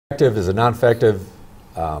Effective, is it non-effective?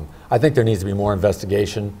 I think there needs to be more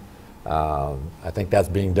investigation. I think that's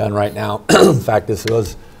being done right now. In fact, this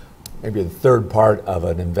was maybe the third part of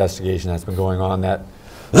an investigation that's been going on that,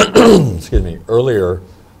 excuse me, earlier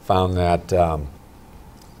found that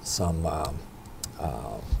some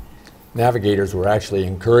navigators were actually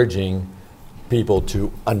encouraging people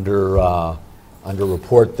to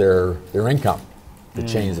underreport their income to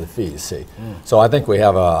change the fees, see. So I think we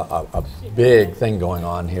have a big thing going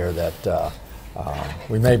on here that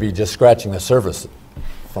we may be just scratching the surface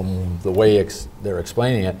from the way they're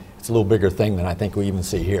explaining it. It's a little bigger thing than I think we even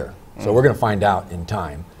see here. So we're going to find out in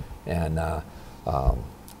time, and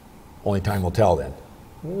only time will tell then.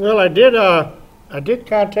 Well, I did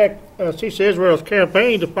contact CC Israel's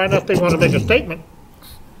campaign to find out if they want to make a statement.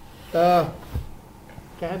 Can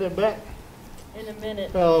I have that back? In a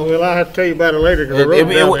minute. Oh, well, I'll have to tell you about it later. It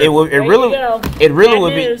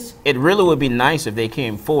really would be nice if they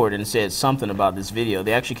came forward and said something about this video.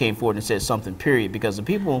 They actually came forward and said something, period, because the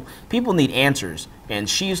people need answers. And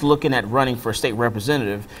she's looking at running for state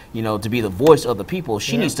representative, you know, to be the voice of the people.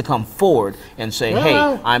 She needs to come forward and say, hey,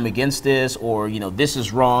 I'm against this, or, you know, this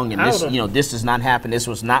is wrong, and this, you know, this does not happen. This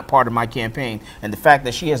was not part of my campaign. And the fact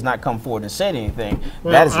that she has not come forward and said anything,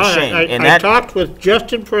 that is a shame. I talked with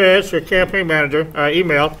Justin Perez, her campaign manager,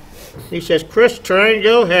 email. He says, Chris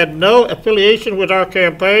Tarango had no affiliation with our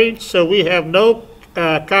campaign, so we have no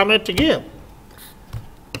comment to give.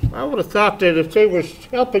 I would have thought that if they was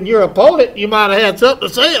helping your opponent, you might have had something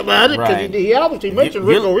to say about it, because he obviously mentioned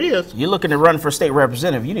Rick Orias. You're looking to run for state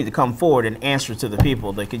representative. You need to come forward and answer to the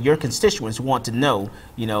people. Your constituents want to know,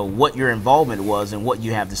 you know, what your involvement was and what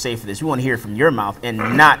you have to say for this. We want to hear it from your mouth and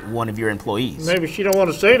not one of your employees. Maybe she don't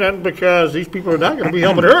want to say nothing because these people are not going to be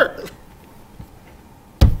helping her.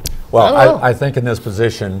 Well, I think in this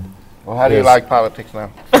position. Well, how do you like politics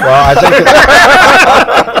now? Well, I think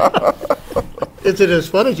is it as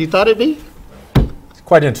fun as you thought it'd be? It's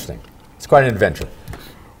quite interesting. It's quite an adventure.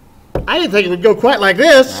 I didn't think it would go quite like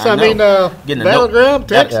this. I mean, Battleground,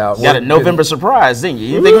 Texas. Got a November surprise, didn't you?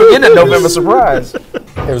 You think we're getting a November surprise?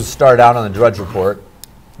 It was started out on the Drudge Report,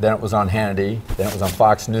 then it was on Hannity, then it was on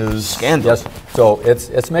Fox News. Scandal. Yes, so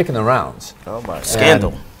it's making the rounds. Oh my!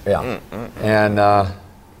 Scandal. And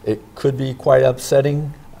it could be quite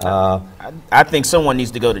upsetting. I think someone needs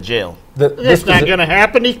to go to jail. That's not going to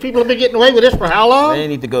happen. These people have been getting away with this for how long? They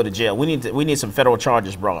need to go to jail. We need some federal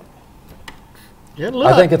charges brought. Good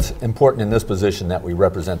luck. I think it's important in this position that we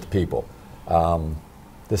represent the people.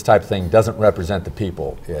 This type of thing doesn't represent the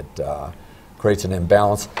people. It creates an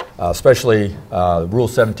imbalance, especially Rule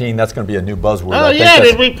 17. That's going to be a new buzzword. Oh, yeah.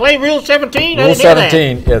 Did we play Rule 17? Rule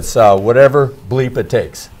 17, it's whatever bleep it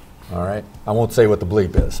takes. All right, I won't say what the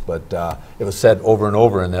bleep is, but it was said over and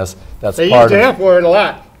over in this. That's they part used the F word a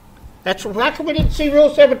lot. That's how come we didn't see Rule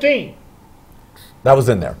 17? That was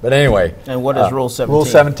in there, but anyway. And what is Rule 17? Rule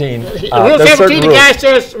 17. Rule 17. The guy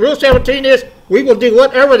says Rule 17 is we will do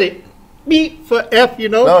whatever the beep for F. You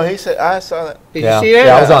know. No, he said I saw that. Did you see that?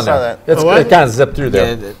 Yeah, I was on there. It kind of zipped through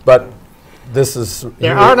there, but. This is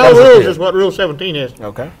there are no rules is what Rule 17 is.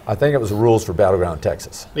 Okay. I think it was the rules for Battleground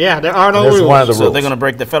Texas. Yeah, there are no rules. One of the so rules. They're going to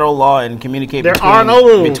break the federal law and communicate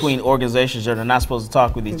between organizations that are not supposed to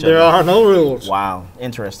talk with each other. There are no rules. Wow,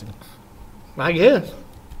 interesting. I guess.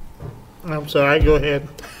 I'm sorry, go ahead.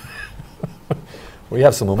 We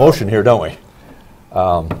have some emotion here, don't we?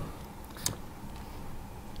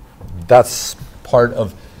 That's part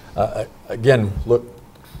of, again, look,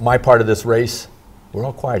 my part of this race. We're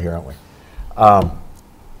all quiet here, aren't we?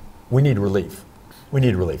 We need relief. We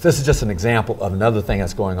need relief. This is just an example of another thing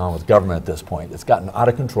that's going on with government at this point. It's gotten out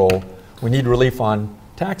of control. We need relief on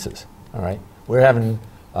taxes, all right? We're having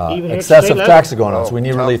excessive taxes going on, so we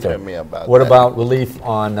need relief there. What about relief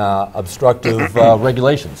on obstructive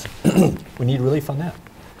regulations? We need relief on that.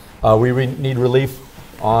 We need relief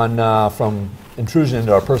on from intrusion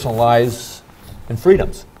into our personal lives and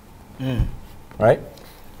freedoms, right?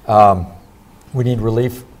 We need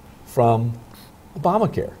relief from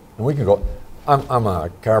Obamacare. And we can go, I'm a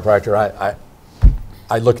chiropractor.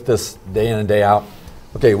 I look at this day in and day out.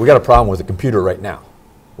 Okay, we got a problem with the computer right now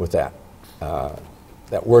with that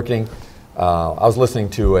working. I was listening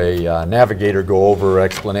to a navigator go over an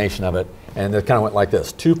explanation of it, and it kind of went like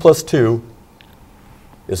this. 2 plus 2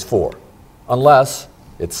 is 4. Unless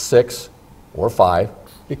it's 6 or 5.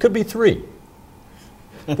 It could be 3.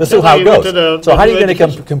 This is how it goes. So how do you get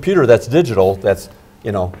a computer that's digital, that's,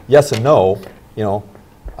 you know, yes and no, you know,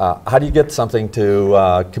 how do you get something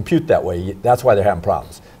to compute that way? That's why they're having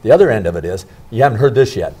problems. The other end of it is, you haven't heard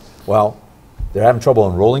this yet. Well, they're having trouble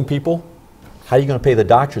enrolling people. How are you going to pay the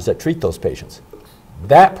doctors that treat those patients?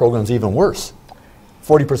 That program's even worse.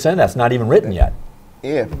 40%, that's not even written yet.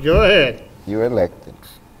 If Go ahead. you're elected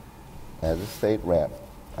as a state rep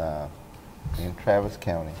in Travis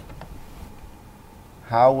County,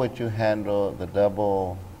 how would you handle the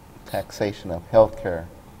double taxation of health care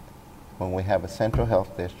when we have a central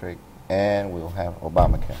health district and we'll have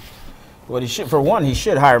Obamacare? Well, for one, he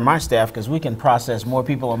should hire my staff because we can process more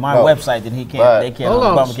people on my Well, website than but- they can Hold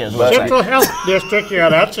on on. Obamacare's Central website. Health District, yeah,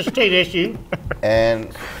 that's a state issue. And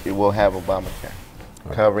it will have Obamacare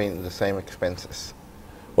covering the same expenses.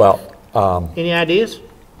 Well, Any ideas?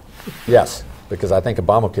 yes, because I think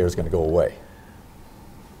Obamacare is going to go away.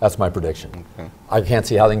 That's my prediction. I can't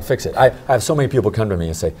see how they can fix it. I have so many people come to me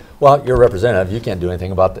and say, well, you're a representative, you can't do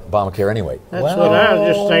anything about the Obamacare anyway. That's what I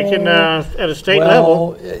was just thinking at a state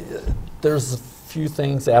level. There's a few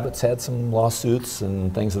things. Abbott's had some lawsuits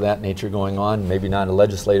and things of that nature going on. Maybe not a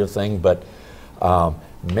legislative thing, but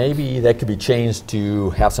maybe that could be changed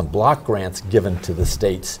to have some block grants given to the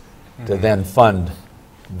states to then fund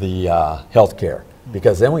the health care.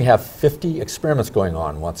 Because then we have 50 experiments going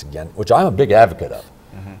on once again, which I'm a big advocate of.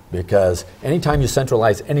 Because anytime you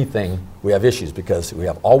centralize anything, we have issues because we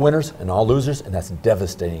have all winners and all losers, and that's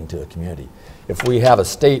devastating to a community. If we have a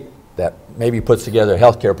state that maybe puts together a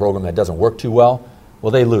healthcare program that doesn't work too well,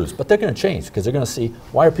 they lose. But they're going to change because they're going to see,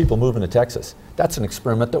 why are people moving to Texas? That's an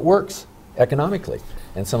experiment that works economically.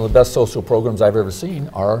 And some of the best social programs I've ever seen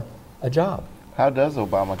are a job. How does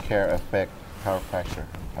Obamacare affect chiropractor?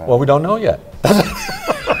 Well, we don't know yet.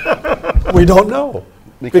 We don't know.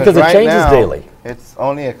 Because right it changes now, daily. It's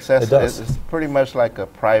only accessible. It does. It's pretty much like a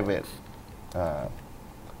private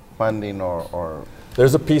funding or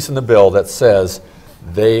There's a piece in the bill that says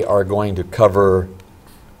they are going to cover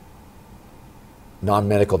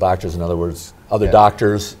non-medical doctors, in other words, other Yeah.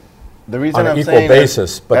 doctors the reason on an I'm equal saying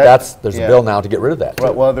basis. But there's a bill now to get rid of that.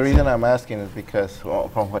 too. Well, the reason I'm asking is because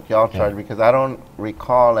from what y'all charge, because I don't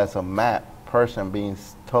recall as a MAP person being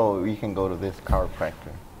told you can go to this chiropractor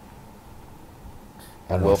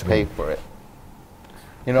I and know we'll what you pay mean. for it.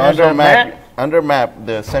 You know, As under a MAP, MAP? under MAP,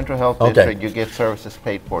 the Central Health Okay. District, you get services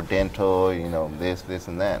paid for, dental, you know, this,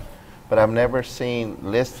 and that. But I've never seen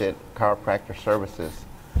listed chiropractor services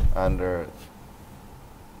under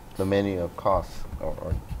the menu of costs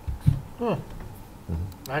or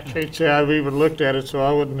I can't say I've even looked at it, so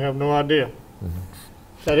I wouldn't have no idea.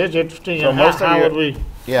 That is interesting. So And most of how your- would we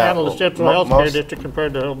yeah, handle the Central mo- Health most- Care District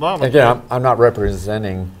compared to Obama? Again, I'm not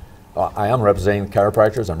representing, I am representing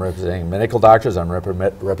chiropractors, I'm representing medical doctors, I'm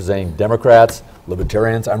representing Democrats,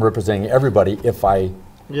 Libertarians, I'm representing everybody if I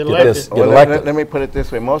Get get this, elected. get Well, elected. let me put it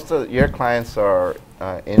this way. Most of your clients are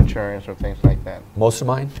insurance or things like that. Most of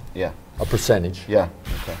mine, Yeah, a percentage. yeah.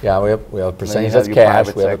 Okay. Yeah, we have a percentage have that's your cash,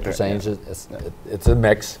 private we have a sector, percentage, yeah. it's a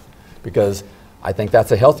mix, because I think that's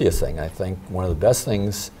the healthiest thing. I think one of the best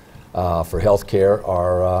things for health care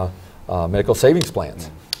are medical savings plans.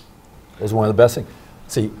 Is one of the best things.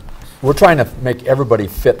 See, we're trying to make everybody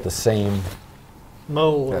fit the same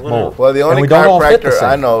Mold or mold. whatever. Well, the And only we don't all fit the chiropractor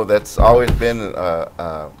I same. know that's always been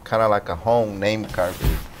kind of like a home name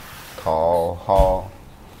chiropractor, Call Hall,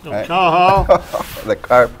 right? Call Hall, the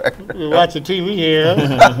chiropractor. we watch the TV here.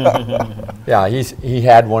 Yeah, he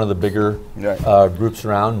had one of the bigger Right. groups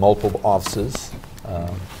around, multiple offices. Yeah.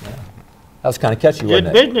 That was kind of catchy, Good wasn't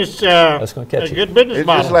it? business, That's gonna catch a you. good business It's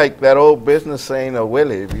model. just like that old business saying of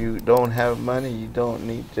Willie, if you don't have money, you don't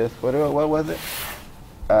need just, what was it?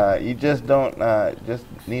 You just don't, just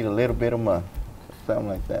need a little bit of money, something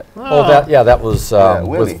like that. Oh, that was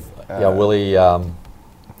Willie. with Willie.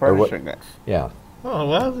 Furniture guy, Yeah, Oh,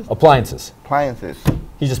 well, appliances. appliances.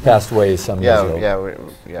 He just passed away some years ago.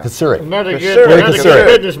 Yeah. Katsuri. another Sure, good, another sure.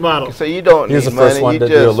 good business model. So you don't He was need the first money, one you to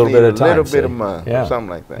just do a little need bit a at a time. little bit see? of money, Yeah. or something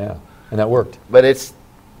like that. Yeah, and that worked. But it's,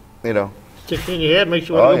 you know, Sticks in your head, makes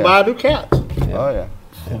you want to Oh, go yeah. buy a new couch. oh yeah.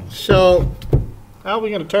 So, how are we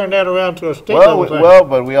going to turn that around to a state Well, level thing?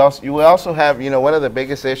 but we also have, you know, one of the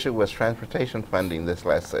biggest issues was transportation funding this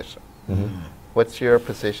last session. What's your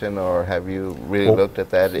position, or have you really Well, looked at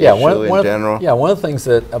that Yeah, issue in general? Yeah, one of the things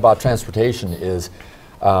about transportation is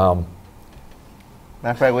Matter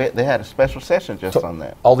of fact, they had a special session just on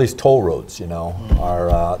that. all these toll roads. You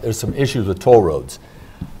know, there's some issues with toll roads.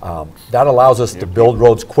 That allows us to build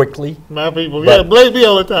roads quickly. My people, But- yeah, blame me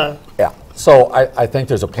all the time. Yeah, so I think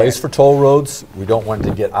there's a place for toll roads. We don't want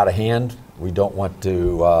to get out of hand. We don't want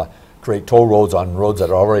to create toll roads on roads that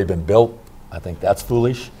have already been built. I think that's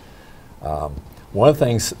foolish. One of the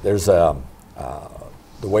things,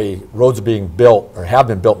 the way roads are being built, or have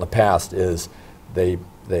been built in the past, is they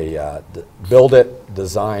build it,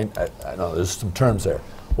 design, I know there's some terms there.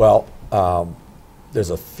 Well, there's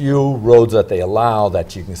a few roads that they allow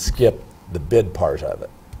that you can skip the bid part of it,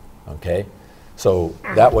 okay? So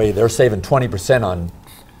that way they're saving 20%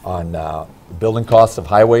 on building costs of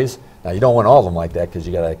highways. Now you don't want all of them like that because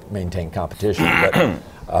you got to maintain competition, but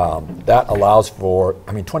that allows for,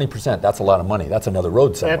 I mean, 20%, that's a lot of money. That's another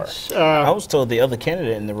road somewhere. That's, I was told the other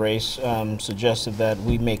candidate in the race suggested that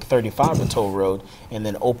we make 35 a toll road and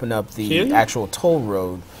then open up the Really? actual toll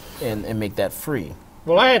road and make that free.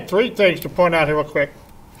 well, I had 3 things to point out here real quick.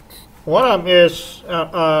 One of them is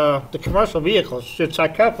the commercial vehicles. Since I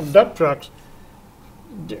come from dump trucks,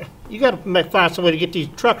 you got to find some way to get these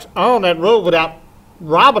trucks on that road without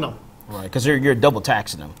robbing them. Right, because you're double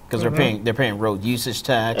taxing them because they're paying road usage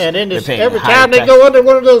tax. And then they're this, paying every higher time they tax. go under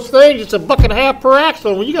one of those things, it's $1.50 per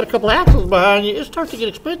axle. When you got a couple axles behind you, it starts to get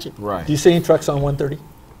expensive. Right. Do you see any trucks on 130?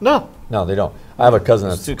 No. No, they don't. I have a cousin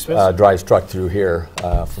It's too that expensive. drives truck through here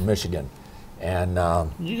from Michigan,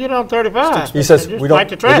 and You get on 35. he says and just we don't. fight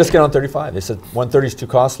the They traffic. just get on 35. They said 130 is too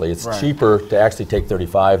costly. It's Right. cheaper to actually take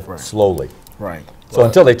 35 slowly. Right. So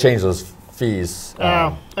until they change those fees,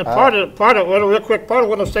 And part of well, real quick, part of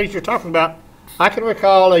one of those things you're talking about, I can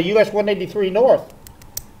recall a US 183 North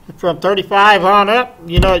from 35 on up.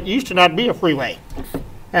 You know, it used to not be a freeway,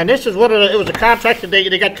 and this is one of the, it was a contract that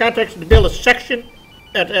they got contracts to build a section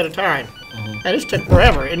at a time, and this took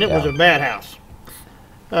forever, and it was a madhouse.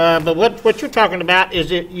 But what you're talking about is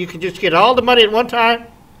that you can just get all the money at one time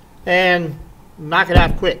and knock it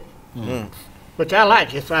out quick, which I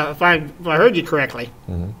like. If I heard you correctly,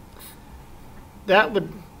 that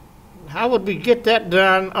would, how would we get that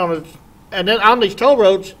done on a, and then on these toll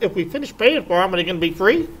roads, if we finish paying for them, are they going to be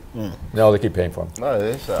free? no, they keep paying for them. No,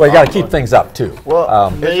 it's Well, you got to keep things up too. Well,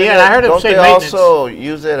 isn't Yeah, I heard him don't say they maintenance. also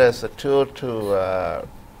use it as a tool to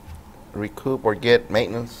recoup or get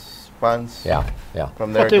maintenance funds Yeah, yeah.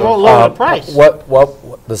 from their But they won't lower the price.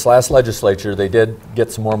 What this last legislature, they did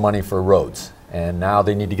get some more money for roads, and now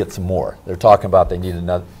they need to get some more. They're talking about they need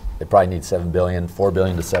another. They probably need $7 billion, $4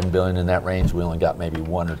 billion to $7 billion in that range. We only got maybe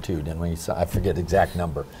 1 or 2, didn't we? So I forget the exact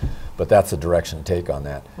number, but that's the direction to take on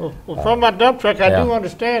that. Well, from my dump truck, I do yeah.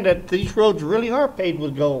 understand that these roads really are paved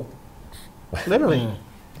with gold. Literally.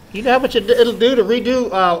 You know how much it'll do to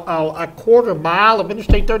redo a quarter mile of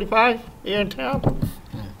Interstate 35 here in town?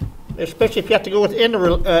 Especially if you have to go within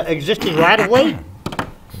the existing right-of-way.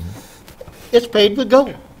 It's paved with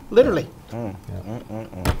gold, literally.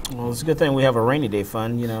 Well, it's a good thing we have a rainy day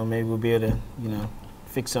fund. You know, maybe we'll be able to, you know,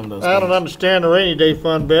 fix some of those I don't things. understand the rainy day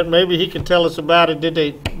fund bit. Maybe he can tell us about it.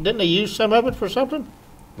 Didn't they use some of it for something?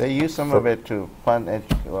 They use some of it to fund.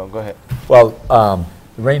 Well, go ahead. Well,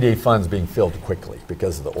 the rainy day fund's being filled quickly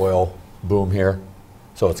because of the oil boom here,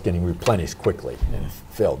 so it's getting replenished quickly and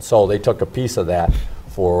filled. So they took a piece of that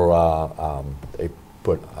for they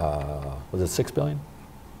put was it $6 billion?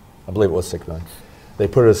 I believe it was $6 billion. They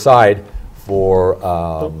put it aside for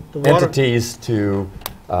The water? entities to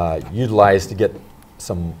utilize to get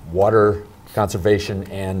some water conservation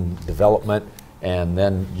and development, and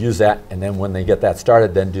then use that, and then when they get that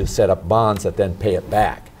started, then do set up bonds that then pay it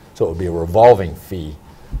back. So it would be a revolving fee.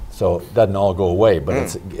 So it doesn't all go away, but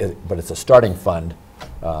it's a starting fund,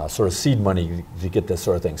 sort of seed money to get this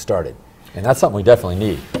sort of thing started. And that's something we definitely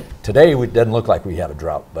need. Today, it doesn't look like we have a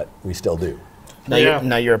drought, but we still do. Now, Yeah.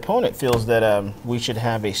 now your opponent feels that we should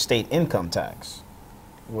have a state income tax.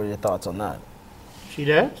 What are your thoughts on that? She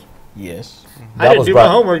does? Yes. I That didn't was do my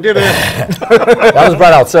brought- homework, did I? That was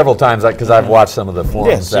brought out several times because I've watched some of the forums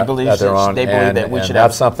Yes, she that believes they're that on, they believe and, that we and should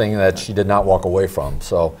that's have- something that she did not walk away from.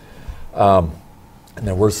 So, and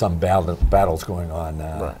there were some battles going on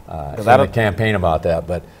in the campaign about that.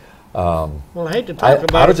 But Well, I hate to I, talk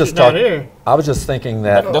about was it. She's just not talking. here. I was just thinking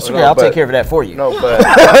that That's okay. no, I'll take but- care of that for you. No, but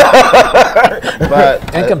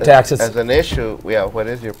but Income taxes- as an issue. Yeah, what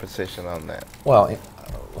is your position on that? well,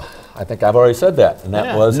 I think I've already said that, and that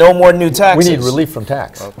Yeah. was No more new we taxes. need relief from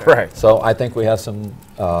tax. Okay. Right. So I think we have some.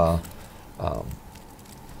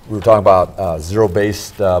 We were talking about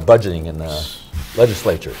zero-based budgeting in the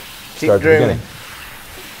legislature. Keep Start at the dreaming. beginning.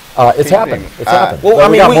 It's Keep happened. dreaming. It's happened. well, But I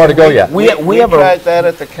we mean, got more to go yet. we We have tried a. that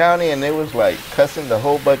at the county, and it was like cussing the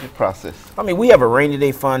whole budget process. I mean, we have a rainy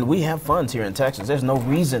day fund. We have funds here in Texas. There's no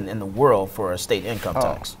reason in the world for a state income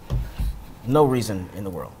tax. No reason in the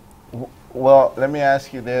world. Well, let me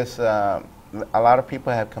ask you this. A lot of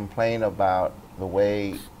people have complained about the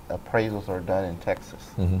way appraisals are done in Texas,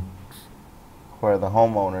 where the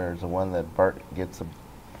homeowner is the one that gets a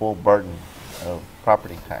full burden of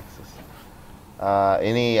property taxes.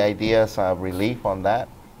 Any ideas of relief on that?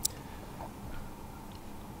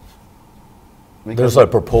 There's a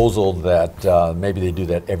proposal that maybe they do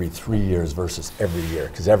that every 3 years versus every year,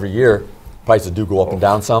 because every year prices do go up and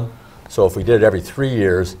down some. So if we did it every 3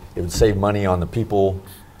 years, it would save money on the people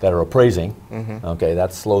that are appraising. Okay,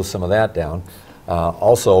 that slows some of that down.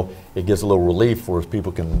 Also, it gives a little relief where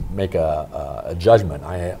people can make a judgment.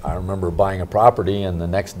 I remember buying a property, and the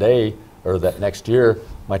next day, or that next year,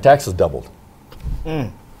 my taxes doubled.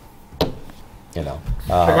 You know,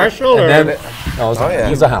 Commercial or? and then, no, it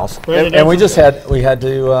was a house, and we had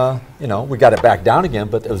to, you know, we got it back down again,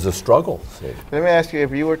 but it was a struggle. See. Let me ask you,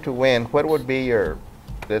 if you were to win, what would be your,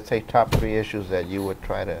 let's say, top 3 issues that you would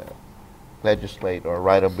try to legislate or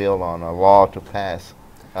write a bill on, a law to pass?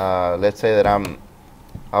 Let's say that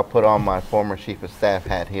I'll put on my former chief of staff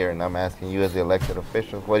hat here, and I'm asking you as the elected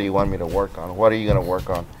officials, what do you want me to work on? What are you going to work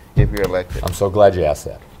on if you're elected? I'm so glad you asked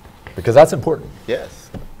that, because that's important. Yes.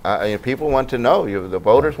 People want to know, the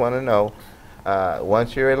voters want to know,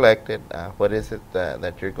 once you're elected, what is it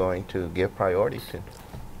that you're going to give priority to?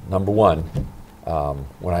 Number one,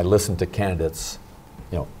 when I listen to candidates,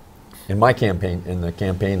 you know, in my campaign, in the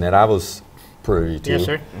campaign that I was privy to, Yes,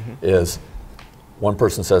 sir. is one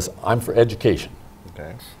person says, I'm for education.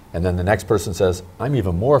 Okay. And then the next person says, I'm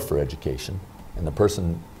even more for education. And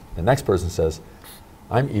the next person says,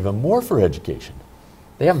 I'm even more for education.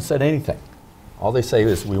 They haven't said anything. All they say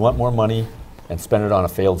is, we want more money and spend it on a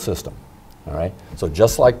failed system. All right? So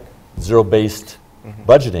just like zero-based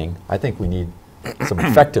budgeting, I think we need some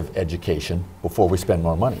effective education before we spend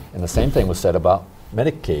more money. And the same thing was said about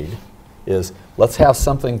Medicaid, is let's have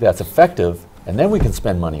something that's effective, and then we can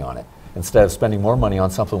spend money on it, instead of spending more money on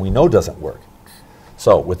something we know doesn't work.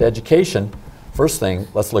 So with education, first thing,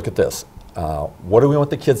 let's look at this. What do we want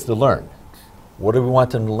the kids to learn? What do we want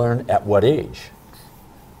them to learn at what age?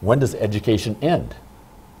 When does education end?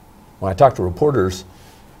 When I talk to reporters,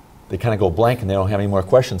 they kind of go blank and they don't have any more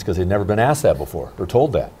questions because they've never been asked that before or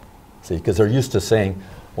told that. See, because they're used to saying,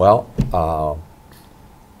 well,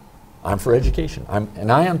 I'm for education.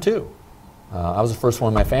 And I am too. I was the first one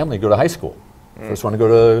in my family to go to high school, first one to go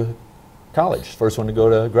to college, first one to go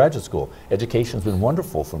to graduate school. Education's been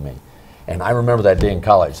wonderful for me. And I remember that day in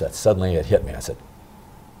college that suddenly it hit me. I said,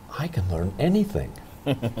 I can learn anything.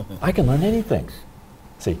 I can learn anything.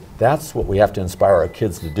 See, that's what we have to inspire our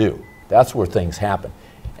kids to do. That's where things happen.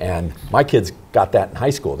 And my kids got that in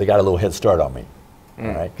high school. They got a little head start on me, all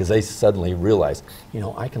right? Because they suddenly realized, you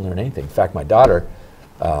know, I can learn anything. In fact, my daughter,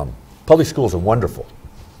 public schools are wonderful.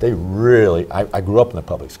 They really, I grew up in the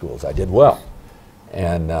public schools. I did well.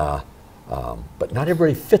 And, but not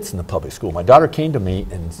everybody fits in the public school. My daughter came to me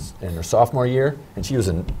in her sophomore year, and she was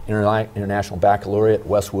an international baccalaureate,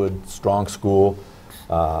 Westwood, strong school,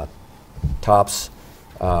 tops.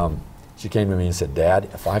 She came to me and said, Dad,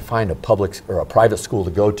 if I find a public or a private school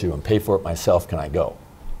to go to and pay for it myself, can I go?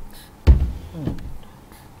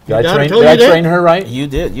 Did I train her right? You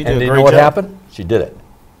did. You did. And a you great know what job. happened? She did it.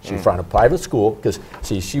 She found a private school because,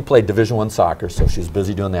 see, she played Division I soccer, so she was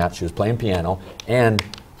busy doing that. She was playing piano, and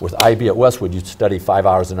with IB at Westwood, you'd study 5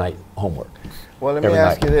 hours a night homework. Well, let me every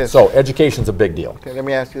ask night. you this. So education's a big deal. Okay, let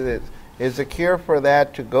me ask you this. Is the cure for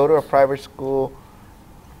that to go to a private school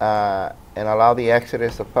and allow the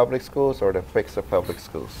exodus of public schools, or to fix the public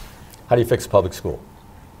schools? How do you fix a public school?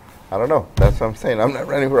 I don't know. That's what I'm saying. I'm not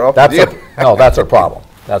running for office. No, that's our problem.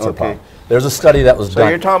 That's our Okay. problem. There's a study that was So done.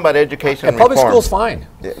 you're talking about education And public reform. school's fine.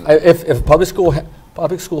 Yeah. If public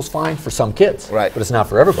school's fine for some kids, Right. but it's not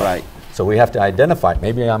for everybody. Right. So we have to identify.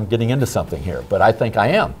 Maybe I'm getting into something here, but I think I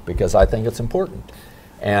am because I think it's important.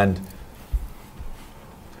 And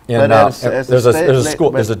But as a there's a state-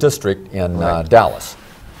 school, but- there's a district in Right. Dallas.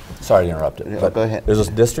 Sorry to interrupt it, Yeah, but go ahead. there's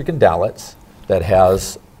a district in Dallas that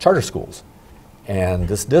has charter schools, and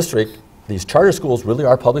this district, these charter schools really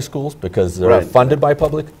are public schools because they're Right. funded by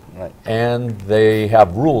public, Right. and they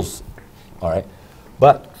have rules, all right,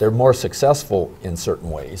 but they're more successful in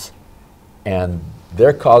certain ways, and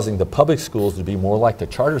they're causing the public schools to be more like the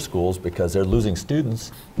charter schools because they're losing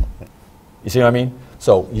students. You see what I mean?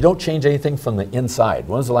 So you don't change anything from the inside.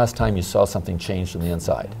 When was the last time you saw something change from the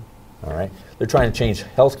inside? All right? They're trying to change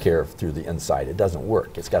healthcare through the inside. It doesn't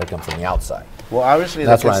work. It's got to come from the outside. Well, obviously,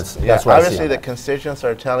 That's what I see obviously on the that. constituents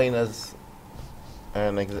are telling us,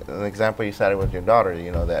 an example you cited with your daughter,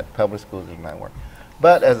 you know, that public schools does not work.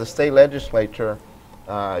 But as a state legislature,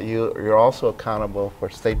 you're also accountable for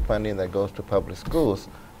state funding that goes to public schools.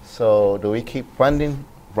 So do we keep funding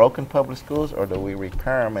broken public schools, or do we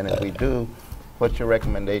repair them? And if we do, what's your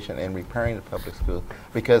recommendation in repairing the public schools?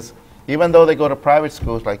 Because even though they go to private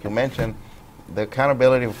schools, like you mentioned, the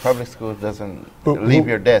accountability of public schools doesn't leave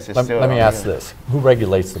your desk. It's still Let me on ask you. this. Who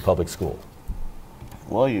regulates the public school?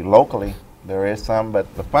 Well, locally, there is some,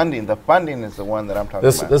 but the funding is the one that I'm talking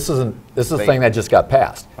about. This is the thing that just got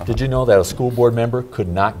passed. Did you know that a school board member could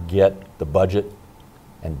not get the budget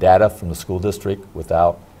and data from the school district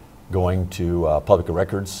without going to public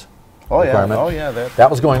records Oh, yeah. requirement. Oh, yeah. That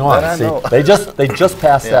was going on. That I See, know. they just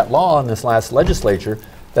passed Yeah. that law in this last legislature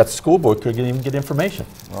that the school board could even get information.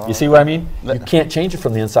 You see what I mean? You can't change it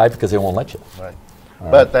from the inside because they won't let you. Right.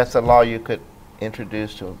 But that's a law you could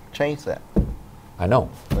introduce to change that. I know.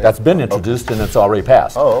 That's been introduced and it's already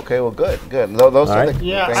passed. Oh, okay. Well, good. Good. Those All are right. the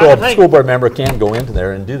Yeah, things. So I a think- school board member can go into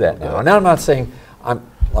there and do that now. Now I'm not saying, I'm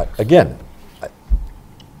like, again,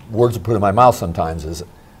 words are put in my mouth sometimes is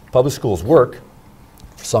public schools work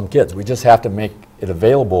for some kids. We just have to make it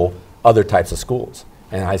available other types of schools.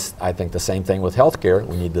 And I think the same thing with healthcare.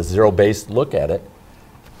 We need the zero-based look at it.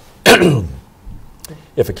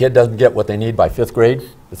 If a kid doesn't get what they need by 5th grade,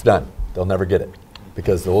 it's done. They'll never get it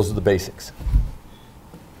because those are the basics.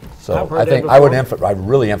 So I've heard I that think I would before. I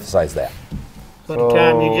really emphasize that. By the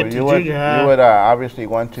time you get to you would, junior high. you would obviously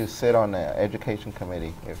want to sit on the education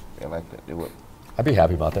committee if elected. You would. I'd be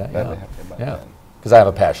happy about that. I'd be Yeah, happy about yeah, that. because I have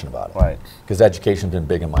a passion about it. Right. Because education's been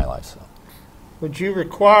big in my life. So. Would you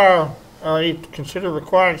require, you consider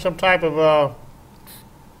requiring some type of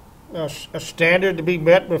a standard to be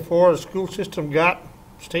met before the school system got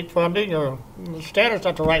state funding, or standard's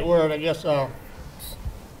not the right word, I guess.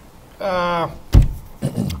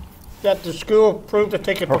 That the school proved that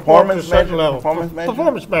they could perform at a certain level. Performance measures?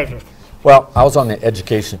 Performance measures. Well, I was on the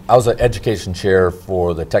education. I was an education chair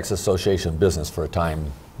for the Texas Association of Business for a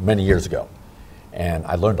time many years ago, and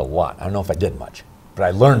I learned a lot. I don't know if I did much, but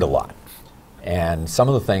I learned a lot. And some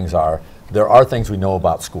of the things are there are things we know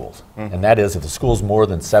about schools, and that is if the school's more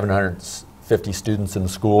than 750 students in the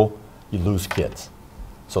school, you lose kids.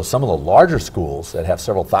 So some of the larger schools that have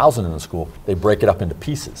several thousand in the school, they break it up into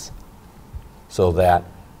pieces, so that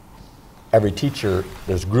every teacher,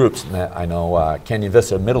 there's groups, and I know Canyon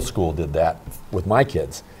Vista Middle School did that with my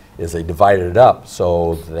kids, is they divided it up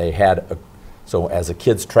so they had, so as the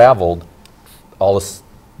kids traveled,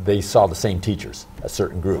 they saw the same teachers, a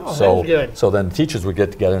certain group. Oh, so, that's good. so then teachers would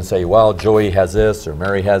get together and say, well, Joey has this or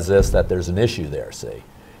Mary has this, that there's an issue there, see.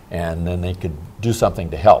 And then they could do something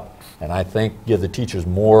to help. And I think give the teachers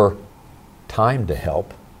more time to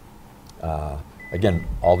help. Again,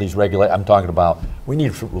 all these I'm talking about, we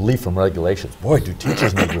need relief from regulations. Boy, do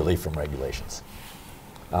teachers need relief from regulations.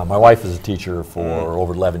 My wife is a teacher for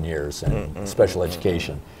over 11 years in special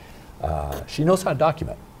education. She knows how to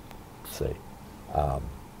document, see.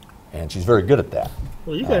 And she's very good at that.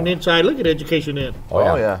 Well, you got an inside look at education then. Oh,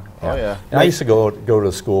 yeah. Oh, yeah. And I used to go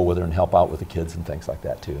to school with her and help out with the kids and things like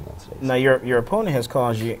that too in those days. Now, your opponent has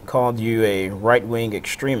called you a right-wing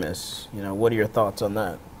extremist. You know, what are your thoughts on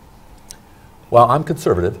that? Well, I'm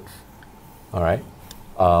conservative, all right.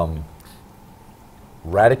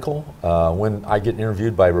 Radical, when I get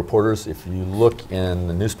interviewed by reporters, if you look in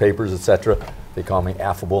the newspapers, etc., they call me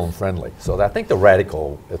affable and friendly. So I think the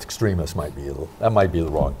radical extremist might be the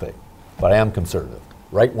wrong thing. But I am conservative.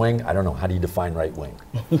 Right wing, I don't know. How do you define right wing?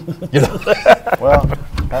 You know. Well,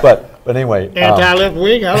 But anyway. Anti-left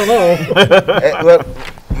wing, I don't know. well,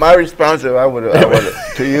 my response to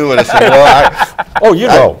you would have said, well, Oh, you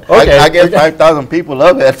know. Okay. I guess 5,000 people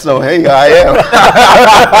love it, so hey, I am.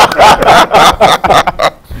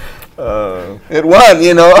 It won,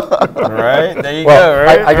 you know. Right, there you Well, go.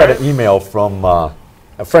 Right, I got an email from a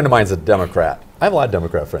friend of mine's a Democrat. I have a lot of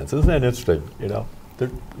Democrat friends. Isn't that interesting? You know,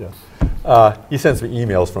 he sends me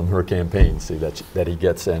emails from her campaign, see that he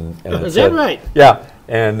gets, and it Is that said- right? Yeah,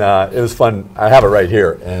 and it was fun. I have it right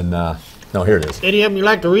here, and no, here it is. Any of them you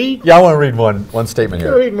like to read? Yeah, I want to read one statement You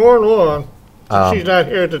here. read more than one. She's not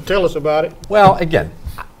here to tell us about it. Well, again,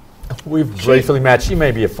 we've briefly met. She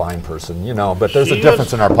may be a fine person, you know, but there's a She difference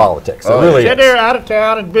is- in our politics. There Oh, really Said is. they're out of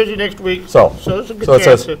town and busy next week. So it's a good it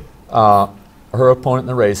chance says, to. her opponent in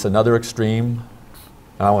the race, another extreme,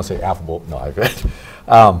 I don't want to say affable, no, I bet,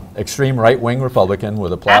 extreme right-wing Republican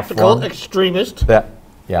with a platform Tactical extremist. that,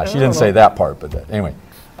 yeah, she didn't say that part, but anyway,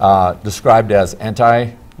 described as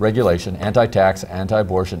anti-regulation, anti-tax,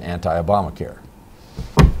 anti-abortion, anti-Obamacare.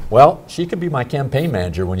 Well, she could be my campaign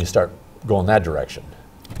manager when you start going that direction.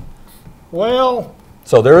 Well,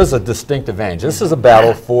 So there is a distinct advantage. This is a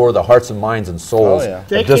battle for the hearts and minds and souls Oh, yeah. of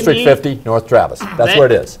They can District use- 50, North Travis. That's where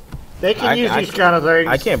it is. they can use these kind of things.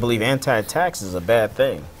 I can't believe anti-tax is a bad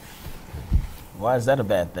thing. Why is that a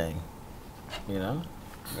bad thing? You know?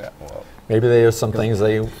 Yeah, well, Maybe there's some things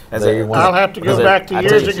they a- want. I'll have to go Is it- back to I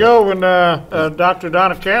years take it. ago when Dr.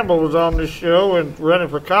 Donna Campbell was on this show and running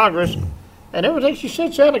for Congress, and everything she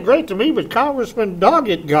said sounded great to me, but Congressman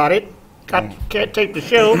Doggett got it, can't take the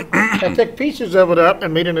show, and took pieces of it up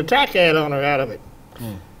and made an attack ad on her out of it.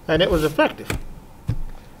 And it was effective.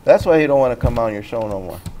 that's why he don't want to come on your show no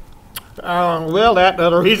more. Well, that and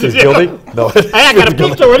other reasons. He's guilty? No. Hey, I got a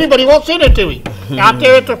picture. Anybody won't send it to me. Out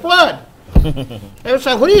there at the flood. They was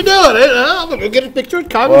like, what are you doing? I'm going to get a picture of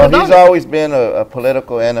Well, Congressman he's Donald. always been a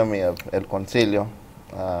political enemy of El Concilio.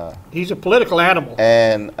 He's a political animal.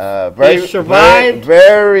 And very, survived.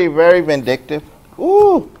 very vindictive.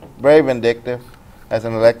 Ooh, very vindictive as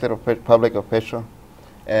an elected public official.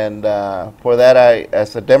 And for that,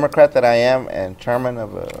 as a Democrat that I am, and chairman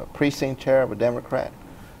of a precinct chair of a Democrat,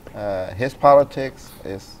 his politics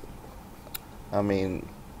is, I mean,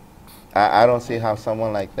 I don't see how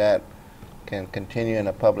someone like that can continue in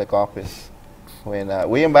a public office when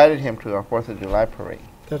we invited him to our 4th of July parade.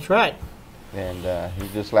 That's right. And he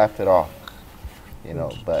just laughed it off, you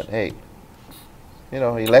know. But hey, you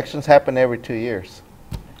know, elections happen every 2 years,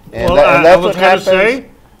 and, Well, and that's I was what gonna happens. say-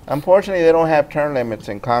 Unfortunately, they don't have term limits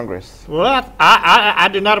in Congress. Well, I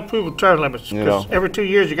do not approve of term limits You because know. every 2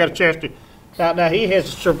 years you got a chance to. Now he has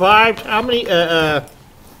survived how many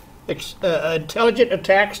intelligent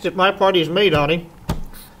attacks that my party has made on him?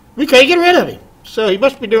 We can't get rid of him. So he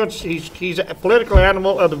must be doing. He's a political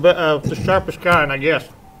animal of the sharpest kind, I guess.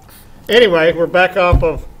 Anyway, we're back off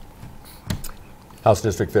of. House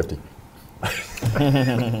District 50.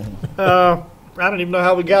 I don't even know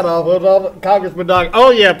how we got off of it. Congressman Dog. Oh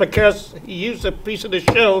yeah, because he used a piece of the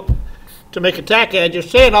show to make a attack ad. You're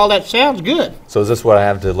saying all that sounds good. So is this what I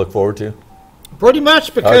have to look forward to? Pretty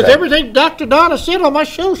much, because Okay. everything Dr. Donna said on my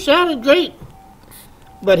show sounded great.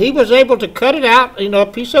 But he was able to cut it out, you know, a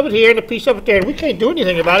piece of it here and a piece of it there. And we can't do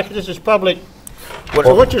anything about it because this is public.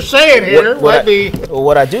 So what you're saying here might be...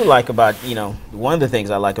 What I do like about, you know, one of the things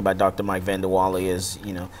I like about Dr. Mike Vandewalle is,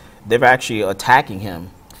 you know, they're actually attacking him,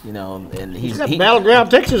 you know, and He's got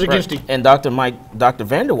Battleground Texas against him. And Dr.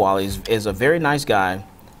 Vandewalle is a very nice guy.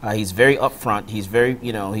 He's very upfront. He's very,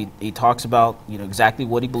 you know, he talks about, you know, exactly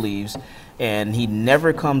what he believes, and he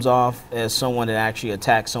never comes off as someone that actually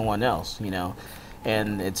attacks someone else, you know.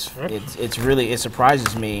 And it's really, it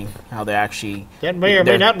surprises me how they're actually That may or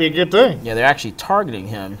may not be a good thing. yeah, they're actually targeting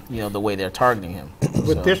him, you know, the way they're targeting him.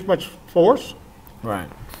 With So, this much force, right.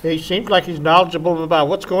 he seems like he's knowledgeable about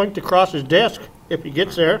what's going to cross his desk if he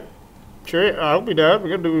gets there. Sure, I hope he does. We're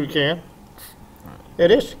going to do what we can.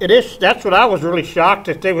 It is. That's what I was really shocked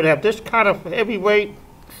that they would have this kind of heavyweight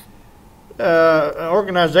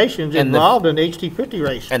organizations And the- involved in the HT50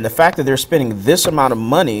 race. And the fact that they're spending this amount of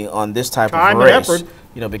money on this type Time of and race, effort.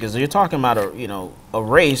 you know, because you're talking about a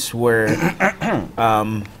race where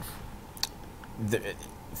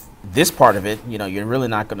this part of it, you know, you're really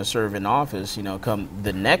not going to serve in office, you know, come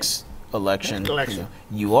the next election,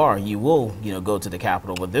 you will, you know, go to the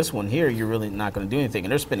Capitol. But this one here, you're really not going to do anything.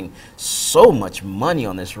 And they're spending so much money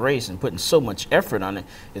on this race and putting so much effort on it.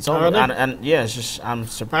 It's all, and yeah, it's just, I'm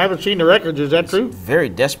surprised. I haven't seen the records. Is that true? Very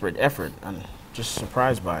desperate effort. I'm just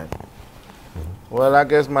surprised by it. Well, I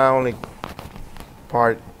guess my only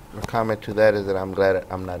comment to that is that I'm glad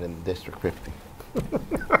I'm not in District 50.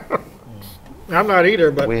 I'm not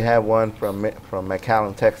either, but We have one from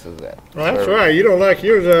McAllen, Texas. that's right. You don't like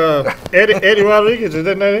yours, Eddie Rodriguez, is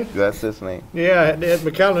that name? That's his name. Yeah,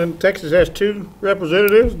 McAllen, Texas has 2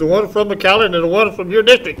 representatives, the one from McAllen and the one from your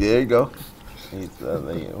district. There you go. He's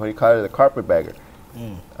what do you call it? The carpetbagger.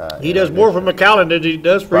 He does more for McAllen than he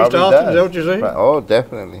does for East Probably Austin. Is that does. what you're saying? Right. Oh,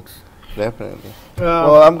 definitely.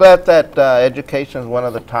 Well, I'm glad that education is one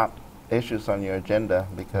of the top issues on your agenda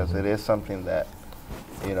because it is something that,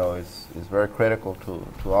 you know, is very critical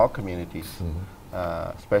to all communities,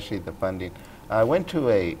 especially the funding. I went to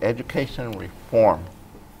a education reform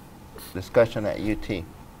discussion at UT,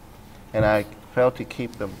 and I failed to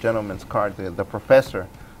keep the gentleman's card, the professor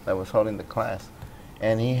that was holding the class,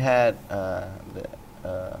 and he had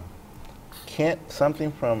Kent,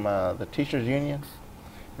 something from the teachers union.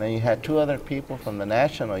 Then you had 2 other people from the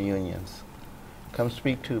national unions come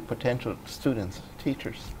speak to potential students,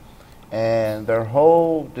 teachers. And their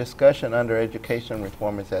whole discussion under education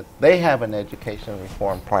reform is that they have an education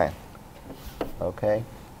reform plan, okay?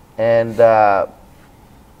 And, but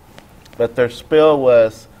their spill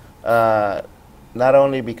was not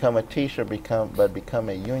only become a teacher, but become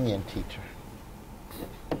a union teacher.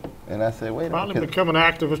 And I said, wait a Probably minute. become an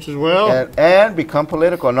activist as well. And become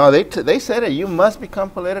political. No, they said it. You must become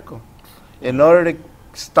political in order to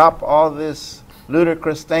stop all this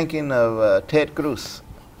ludicrous thinking of Ted Cruz.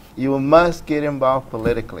 You must get involved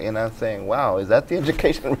politically. And I'm saying, wow, is that the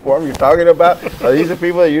education reform you're talking about? Are these the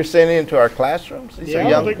people that you're sending into our classrooms? These are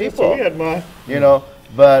young people. You know,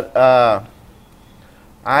 but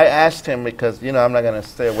I asked him because, you know, I'm not going to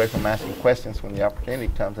stay away from asking questions when the opportunity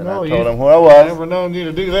comes. And No, I told you- him who I was. Never known you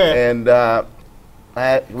to do that.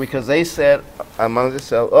 And because they said among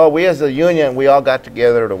themselves, oh, we as a union, we all got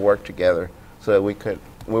together to work together so that we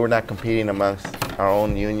were not competing amongst our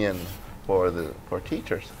own union for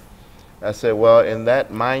teachers. I said, well, in that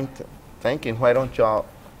thinking, why don't y'all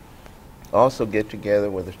also get together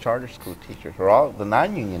with the charter school teachers or all the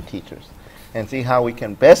non-union teachers and see how we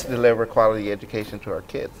can best deliver quality education to our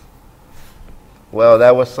kids? Well,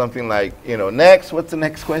 that was something like, next, what's the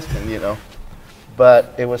next question,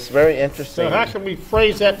 But it was very interesting. So how can we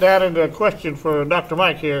phrase that down into a question for Dr.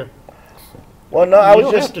 Mike here? Well, no, I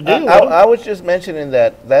was just mentioning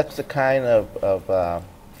that that's the kind of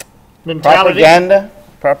Mentality.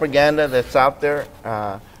 propaganda that's out there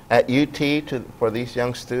at UT for these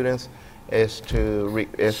young students is to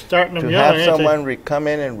Starting them young, have ain't they? someone come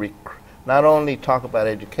in and not only talk about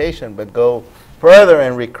education, but go further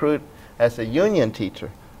and recruit as a union teacher,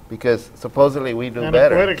 because supposedly we do And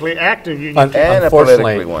better. a politically active union. And a Unfortunately,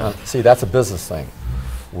 politically one. see, that's a business thing.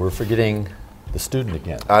 We're forgetting the student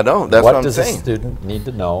again. I know, that's what I'm does saying. a student need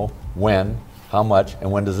to know, when, how much,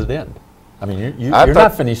 and when does it end? I mean, you're I not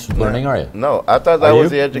thought- finished learning, are you? No, I thought that Are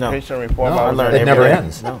was you? the education reform. No, I I was learned learning. It never everything.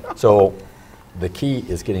 ends. No. So the key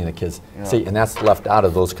is getting the kids, see, and that's left out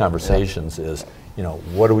of those conversations is,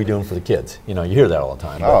 what are we doing for the kids? You hear that all the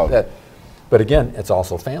time. Oh. But again, it's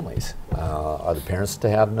also families. Are the parents to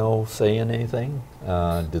have no say in anything?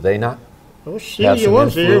 Do they not? Well, have Celia some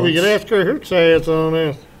was here. We could influence? ask her stance on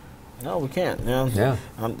this. No, we can't. Yeah.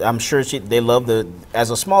 I'm sure they love as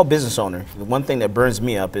a small business owner, the one thing that burns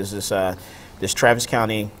me up is this Travis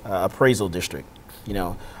County appraisal district.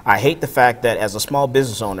 I hate the fact that as a small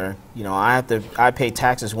business owner, I pay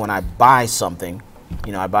taxes when I buy something.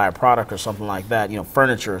 I buy a product or something like that,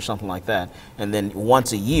 furniture or something like that. And then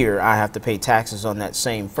once a year, I have to pay taxes on that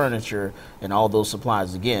same furniture and all those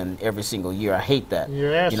supplies again every single year. I hate that.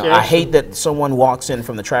 Yes, I yes. hate that someone walks in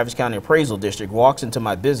from the Travis County Appraisal District, walks into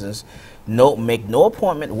my business, make no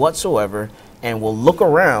appointment whatsoever, and will look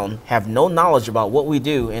around, have no knowledge about what we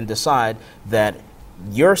do, and decide that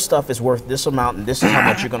your stuff is worth this amount and this is how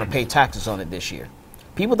much you're going to pay taxes on it this year.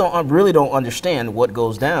 People really don't understand what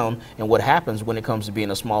goes down and what happens when it comes to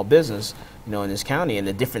being a small business, in this county, and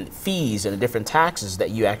the different fees and the different taxes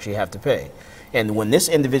that you actually have to pay. And when this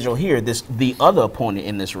individual here, the other opponent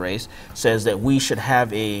in this race, says that we should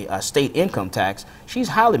have a state income tax, she's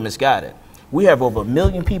highly misguided. We have over 1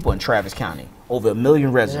 million people in Travis County, over 1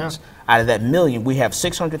 million residents. Yeah. Out of that 1 million, we have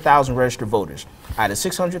 600,000 registered voters. Out of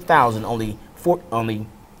 600,000, only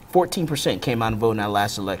 14% came out and voted in our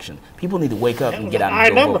last election. People need to wake up and get out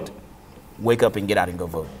and go vote. Wake up and get out and go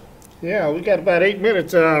vote. Yeah, we got about 8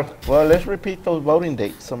 minutes. Well, let's repeat those voting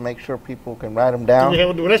dates, so make sure people can write them down. We got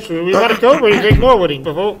to go with it. Take more with him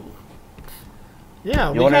before. Yeah,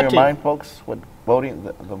 You we want to got to. remind folks what voting,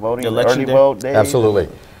 the voting, the Election early day? vote day? Absolutely.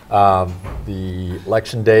 The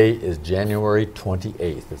election day is January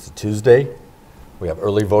 28th. It's a Tuesday. We have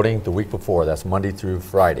early voting the week before. That's Monday through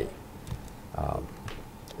Friday.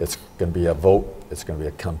 It's going to be a vote. It's going to be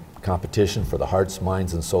a competition for the hearts,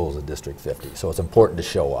 minds, and souls of District 50. So it's important to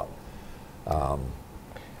show up.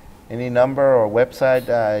 Any number or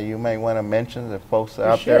website you may want to mention that folks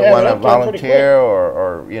out should there have want it to up there pretty volunteer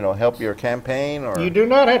or help your campaign? Or You do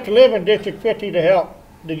not have to live in District 50 to help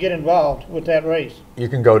to get involved with that race. You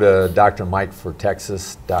can go to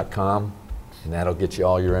drmikefortexas.com, and that'll get you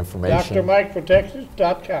all your information.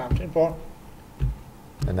 DrMikeForTexas.com. It's important.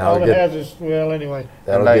 And All that'll it get, has is, well, anyway.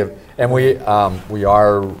 that'll Like- give, and we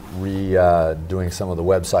are doing some of the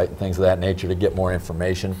website and things of that nature to get more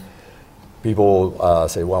information. People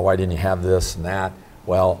say, well, why didn't you have this and that?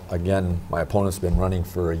 Well, again, my opponent's been running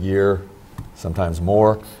for a year, sometimes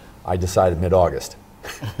more. I decided mid-August.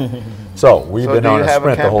 So we've So been do on you a have a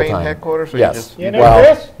sprint the whole campaign time. headquarters, or you Yes. just- You know Well,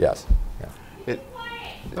 Chris? yes. Yeah.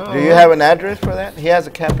 Do you have an address for that? He has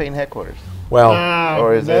a campaign headquarters. Well,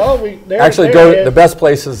 Or is no, actually, there it the is. best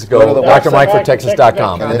place is to Go to go the to website.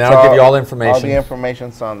 drmikefortexas.com, and it's that'll give you all All the information.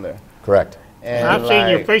 information's on there. Correct. And I've seen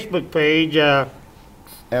your like- Facebook page.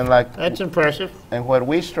 And like, That's impressive. and what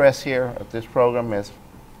we stress here at this program is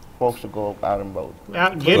folks to go out and vote.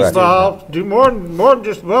 Get Correct. involved. Do more than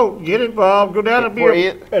just vote. Get involved. Go down and be For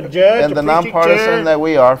a judge, And a the precinct nonpartisan chair. that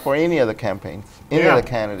we are for any of the campaigns, any Yeah. of the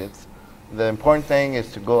candidates, the important thing is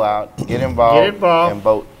to go out, get involved, involved. and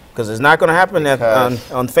vote. Because it's not going to happen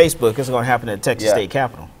Because- on Facebook. It's going to happen at Texas Yeah. State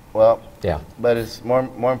Capitol. Well, Yeah. but it's more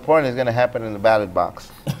important. It's going to happen in the ballot box.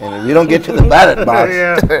 And if you don't get to the ballot box,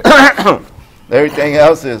 Yeah. everything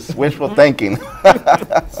else is wishful thinking.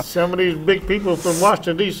 Some of these big people from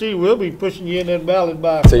Washington, D.C. will be pushing you in that ballot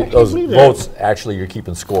box. See, I can't those believe that. votes, actually, you're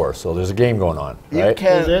keeping score, so there's a game going on, You right?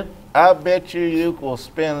 can. Is it? I bet you will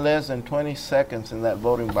spend less than 20 seconds in that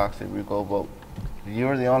voting box if you go vote.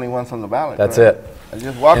 You're the only ones on the ballot. That's right? it. And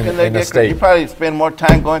just walk In- in there, in the you state. probably spend more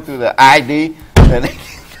time going through the ID than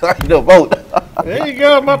trying to vote. There you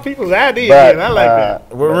go, my people's idea. But, Man. I like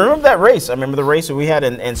that. Well, remember that race? I remember the race that we had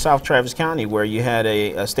in South Travis County where you had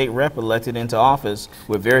a state rep elected into office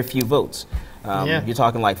with very few votes. Yeah. You're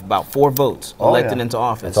talking like about 4 votes elected into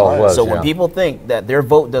office. That's all it was, so when yeah. people think that their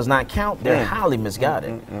vote does not count, they're highly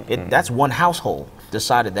misguided. That's one household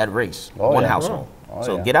decided that race. Oh, one yeah. household. Oh,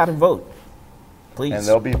 so yeah. get out and vote, please. And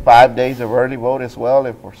there'll be 5 days of early vote as well.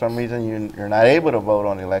 If for some reason you're not able to vote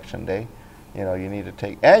on election day, you know, you need to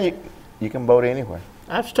take, and you can vote anywhere.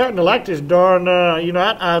 I'm starting to like this darn, you know,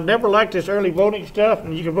 I never liked this early voting stuff,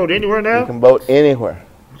 and you can vote anywhere You now. can vote anywhere.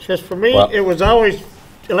 Just for me, Well- it was always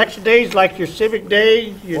election days like your civic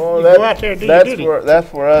day. You Well, go out there and do your duty. that's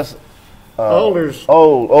for us. Olders.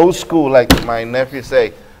 Old school, like my nephew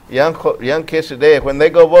say. Young kids today, when they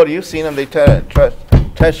go vote, you've seen them. They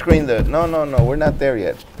touch screen. No, we're not there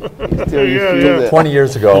yet. You still Yeah. the- 20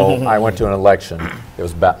 years ago, I went to an election. It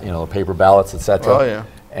was paper ballots, etc. Oh, yeah.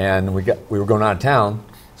 And we were going out of town,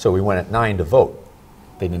 so we went at 9 to vote.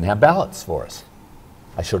 They didn't have ballots for us.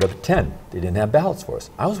 I showed up at 10. They didn't have ballots for us.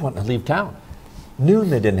 I was wanting to leave town. Noon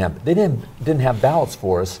they didn't have ballots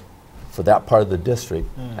for us for that part of the district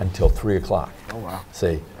until 3 o'clock. Oh, wow.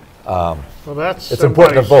 See, Well, that's it's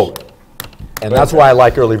important to somebody's- vote. And that's why I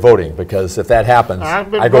like early voting, because if that happens,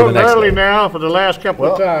 I've been I go the voting next early day. now for the last couple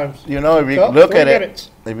of times. You know, if you Oh, look 3 at minutes.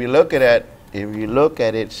 it, if you look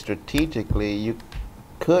at it strategically, you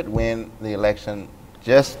could win the election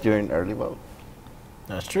just during early vote.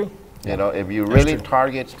 That's true. You know, if you really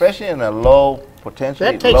target, especially in a low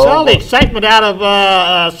potentially That takes low all the vote. excitement out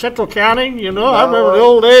of Central County. You know, I remember No. the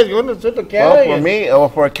old days going to Central Well, County. for and- me, or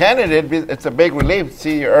for a candidate, it's a big relief to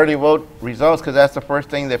see your early vote results because that's the first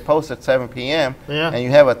thing they post at 7 p.m. Yeah. And you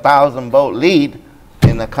have a 1,000 vote lead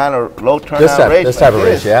in a kind of low turnout race. This like type of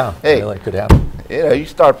race, this. yeah, Hey, really could happen. you know, you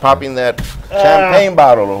start popping that champagne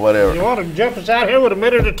bottle or whatever. You want to jump us out here with a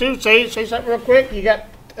minute or two? Say something real quick. You got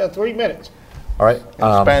 3 minutes. All right.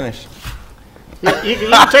 In Spanish. You can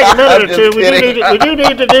take a minute or just two. We kidding. do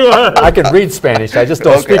need to do I can read Spanish. I just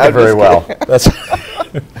don't Okay, speak it I'm very just well. That's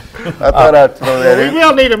I thought I'd throw that we in.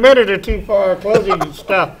 will need a minute or two for our closing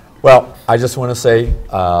stuff. well. I just want to say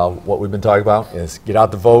what we've been talking about is get out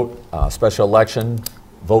to vote. Special election.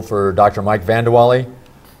 Vote for Dr. Mike Vandewalle.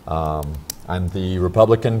 I'm the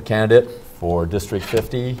Republican candidate for District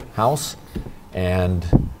 50 House, and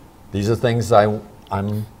these are things I'm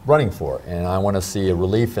running for. And I want to see a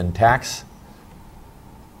relief in taxation.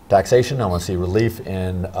 I want to see relief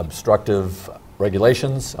in obstructive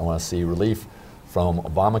regulations. I want to see relief from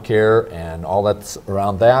Obamacare and all that's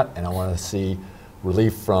around that. And I want to see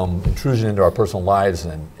relief from intrusion into our personal lives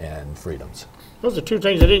and freedoms. Those are 2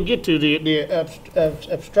 things I didn't get to, the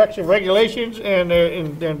obstructive regulations and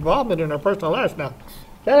their involvement in our personal lives now.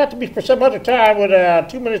 That'll have to be for some other time with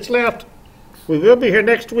 2 minutes left. We will be here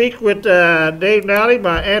next week with Dave Nally,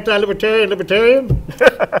 my anti-libertarian. He's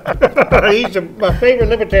my favorite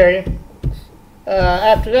libertarian.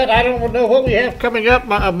 After that, I don't know what we have coming up.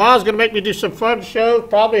 Ma's going to make me do some fun shows,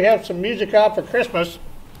 probably have some music out for Christmas.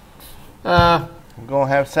 We're going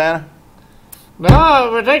to have Santa? No,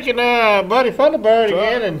 we're taking Buddy Thunderbird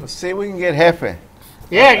again. And Let's see if we can get Hefe.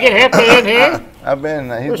 yeah, get Happy in here.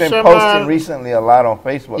 He's With been some, posting recently a lot on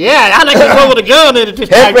Facebook. Yeah, I like to go with a gun in it this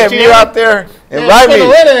time. Hefe, if you're out there, invite put it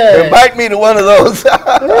with it. me. Invite me to one of those.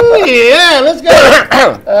 Yeah, let's go.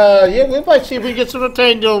 Yeah, we might see if we can get some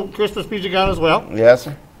retained Christmas music on as well. Yes,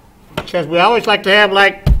 sir. Because we always like to have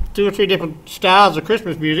like 2 or 3 different styles of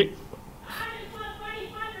Christmas music.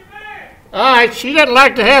 All right, she doesn't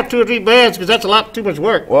like to have 2 or 3 bands because that's a lot too much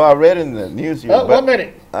work. Well, I read in the news. Oh, 1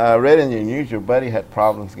 minute. I read in your news your buddy had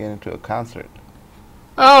problems getting to a concert.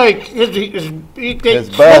 Oh, he's His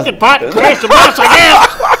buzz. smoking pot and crashed the bus, I guess.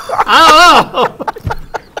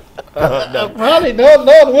 I don't know. Probably no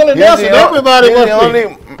Willie Nelson. Everybody he's must the be.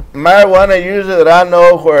 only marijuana user that I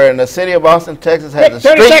know where in the city of Austin, Texas has Quick,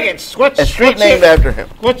 30 a seconds. street named after him.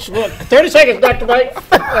 30 seconds, Dr. Mike.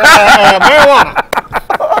 Marijuana.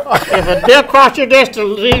 If a bill crossed your desk to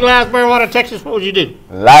legalize marijuana in Texas, what would you do?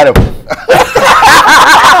 Light him.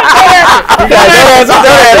 Those guys are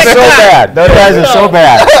so bad. Those guys are so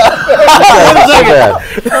bad. So bad.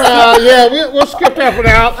 Yeah, we'll skip that for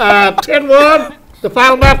now. 10-1. The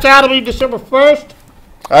final map's out. It'll be December 1st.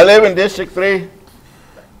 I live in District 3,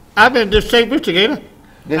 I've been in this same district, ain't I? I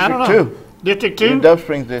don't District know. 2, District in 2? Dove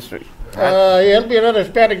Springs District. Yeah, it'll be another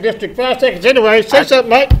Hispanic district. 5 seconds anyway. Say something,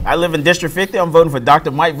 Mike. I live in District 50. I'm voting for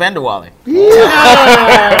Dr. Mike Vandewalle. Later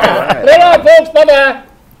on, folks. Bye-bye.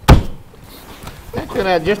 That turned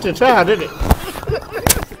out just in time, didn't it?